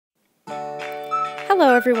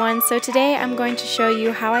Hello everyone, so today I'm going to show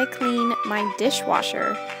you how I clean my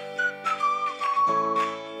dishwasher.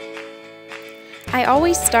 I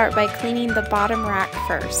always start by cleaning the bottom rack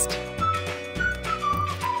first.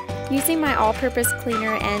 Using my all-purpose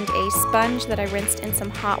cleaner and a sponge that I rinsed in some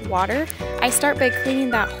hot water, I start by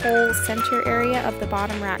cleaning that whole center area of the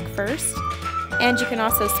bottom rack first. And you can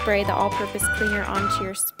also spray the all-purpose cleaner onto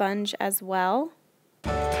your sponge as well.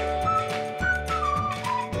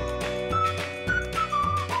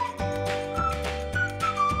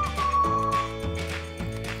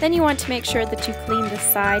 Then you want to make sure that you clean the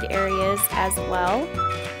side areas as well.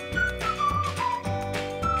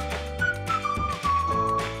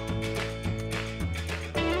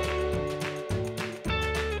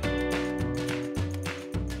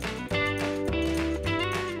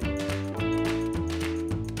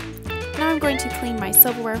 Now I'm going to clean my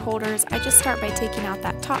silverware holders. I just start by taking out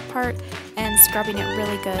that top part and scrubbing it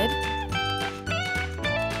really good.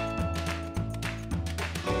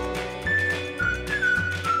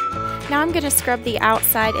 Now I'm going to scrub the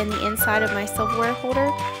outside and the inside of my silverware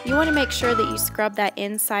holder. You want to make sure that you scrub that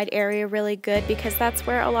inside area really good because that's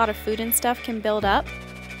where a lot of food and stuff can build up.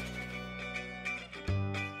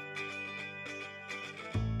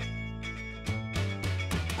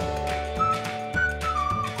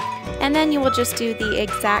 And then you will just do the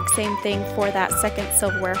exact same thing for that second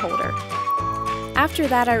silverware holder. After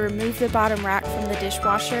that, I remove the bottom rack from the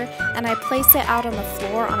dishwasher and I place it out on the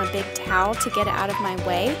floor on a big towel to get it out of my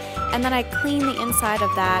way. And then I clean the inside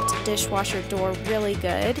of that dishwasher door really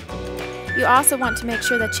good. You also want to make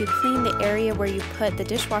sure that you clean the area where you put the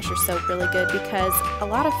dishwasher soap really good because a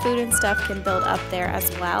lot of food and stuff can build up there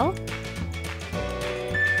as well.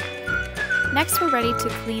 Next, we're ready to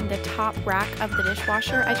clean the top rack of the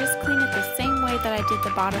dishwasher. I just clean it the same way that I did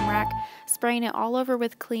the bottom rack, spraying it all over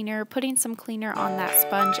with cleaner, putting some cleaner on that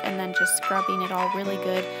sponge, and then just scrubbing it all really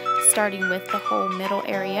good, starting with the whole middle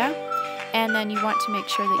area. And then you want to make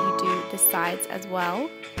sure that you do the sides as well.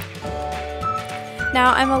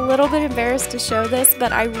 Now, I'm a little bit embarrassed to show this,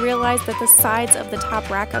 but I realized that the sides of the top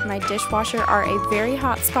rack of my dishwasher are a very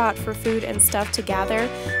hot spot for food and stuff to gather,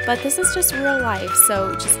 but this is just real life,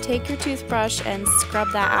 so just take your toothbrush and scrub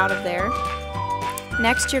that out of there.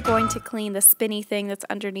 Next, you're going to clean the spinny thing that's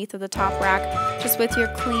underneath of the top rack just with your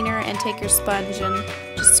cleaner and take your sponge and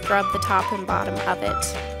just scrub the top and bottom of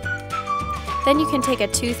it. Then you can take a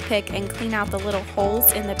toothpick and clean out the little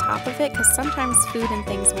holes in the top of it because sometimes food and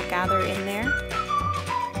things will gather in there.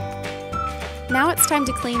 Now it's time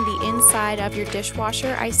to clean the inside of your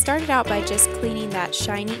dishwasher. I started out by just cleaning that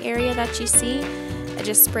shiny area that you see. I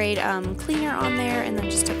just sprayed cleaner on there and then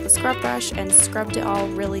just took the scrub brush and scrubbed it all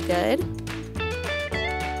really good.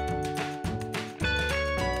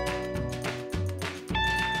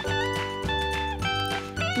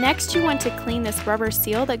 Next, you want to clean this rubber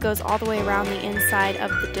seal that goes all the way around the inside of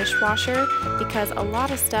the dishwasher because a lot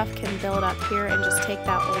of stuff can build up here, and just take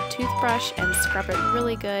that old toothbrush and scrub it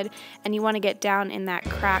really good. And you want to get down in that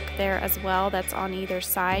crack there as well that's on either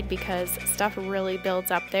side because stuff really builds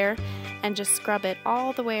up there, and just scrub it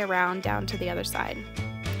all the way around down to the other side.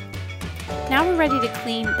 Now we're ready to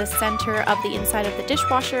clean the center of the inside of the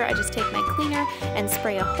dishwasher. I just take my cleaner and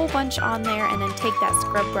spray a whole bunch on there and then take that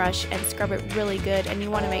scrub brush and scrub it really good. And you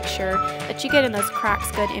want to make sure that you get in those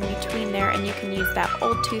cracks good in between there, and you can use that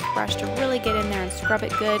old toothbrush to really get in there and scrub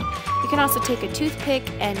it good. You can also take a toothpick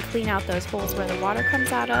and clean out those holes where the water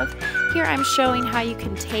comes out of. Here I'm showing how you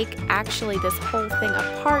can take actually this whole thing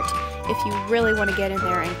apart if you really want to get in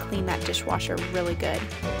there and clean that dishwasher really good.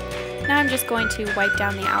 Now I'm just going to wipe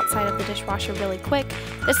down the outside of the dishwasher really quick.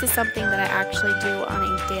 This is something that I actually do on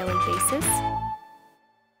a daily basis.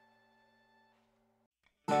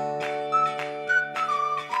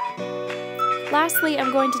 Lastly,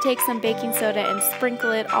 I'm going to take some baking soda and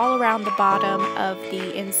sprinkle it all around the bottom of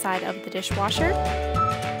the inside of the dishwasher.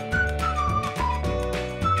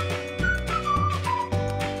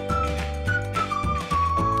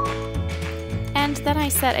 And then I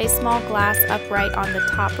set a small glass upright on the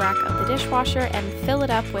top rack of the dishwasher and fill it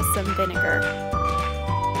up with some vinegar.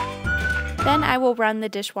 Then I will run the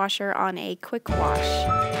dishwasher on a quick wash.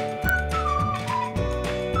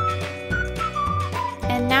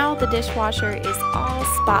 And now the dishwasher is all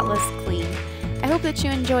spotless clean. I hope that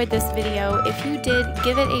you enjoyed this video. If you did,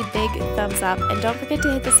 give it a big thumbs up and don't forget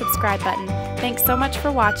to hit the subscribe button. Thanks so much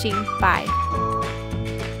for watching. Bye.